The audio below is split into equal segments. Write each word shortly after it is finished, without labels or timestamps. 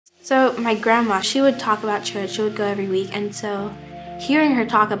So my grandma, she would talk about church. She would go every week. And so hearing her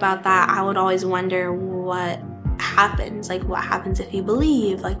talk about that, I would always wonder what happens. Like, what happens if you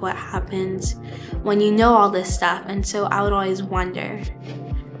believe? Like, what happens when you know all this stuff? And so I would always wonder,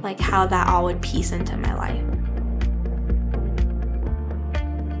 like, how that all would piece into my life.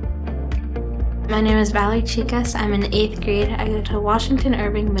 My name is Valerie. I'm in 8th grade. I go to Washington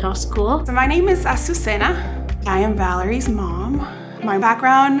Irving Middle School. So my name is Azucena. I am Valerie's mom. My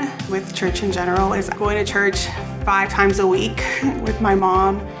background with church in general is going to church 5 times a week with my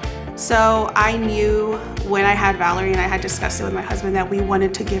mom. So I knew when I had Valerie, and I had discussed it with my husband, that we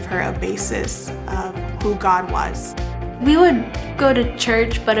wanted to give her a basis of who God was. We would go to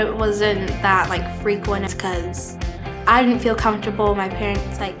church, but it wasn't that frequent because I didn't feel comfortable. My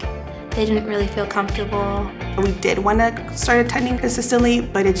parents, they didn't really feel comfortable. We did want to start attending consistently,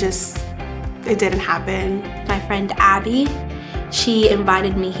 but it didn't happen. My friend Abby, she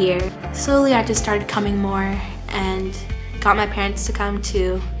invited me here. Slowly I just started coming more and got my parents to come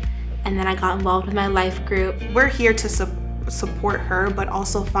too. And then I got involved with my life group. We're here to support her, but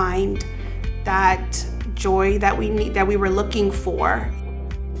also find that joy that we were looking for.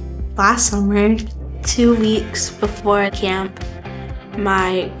 Last summer, 2 weeks before camp,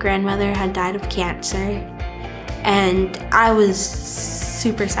 my grandmother had died of cancer, and I was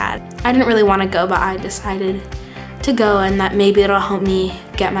super sad. I didn't really want to go, but I decided to go, and that maybe it'll help me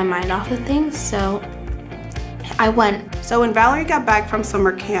get my mind off of things, so I went. So when Valerie got back from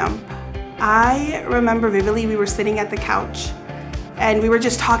summer camp, I remember vividly we were sitting at the couch and we were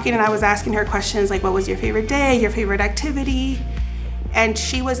just talking, and I was asking her questions like, what was your favorite day, your favorite activity? And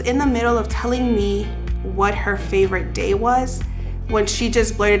she was in the middle of telling me what her favorite day was when she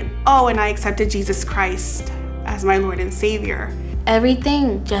just blurted, oh, and I accepted Jesus Christ as my Lord and Savior.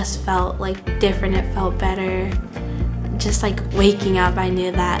 Everything just felt different. It felt better. Just waking up, I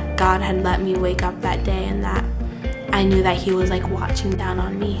knew that God had let me wake up that day, and that I knew that He was watching down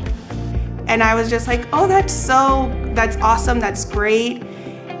on me. And I was just like, oh, that's awesome, that's great.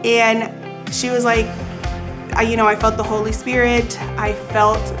 And she was like, I felt the Holy Spirit, I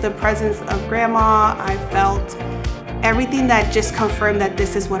felt the presence of Grandma, I felt everything that just confirmed that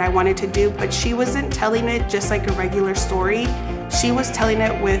this is what I wanted to do. But she wasn't telling it just like a regular story. She was telling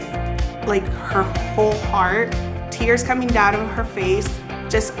it with her whole heart, tears coming down of her face,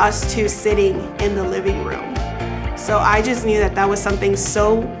 just us two sitting in the living room. So I just knew that that was something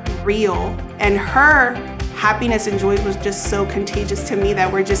so real, and her happiness and joy was just so contagious to me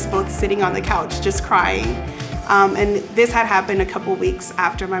that we're just both sitting on the couch just crying. And this had happened a couple weeks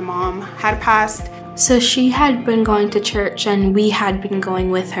after my mom had passed. So she had been going to church and we had been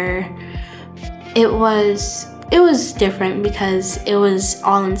going with her. It was different because it was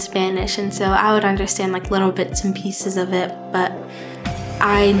all in Spanish, and so I would understand little bits and pieces of it, but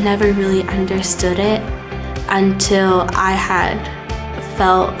I never really understood it until I had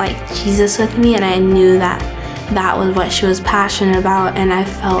felt Jesus with me, and I knew that that was what she was passionate about, and I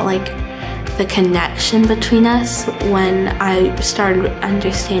felt the connection between us when I started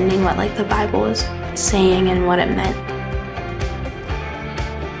understanding what the Bible was saying and what it meant.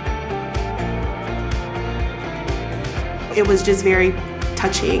 It was just very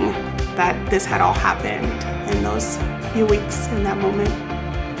touching that this had all happened in those few weeks in that moment.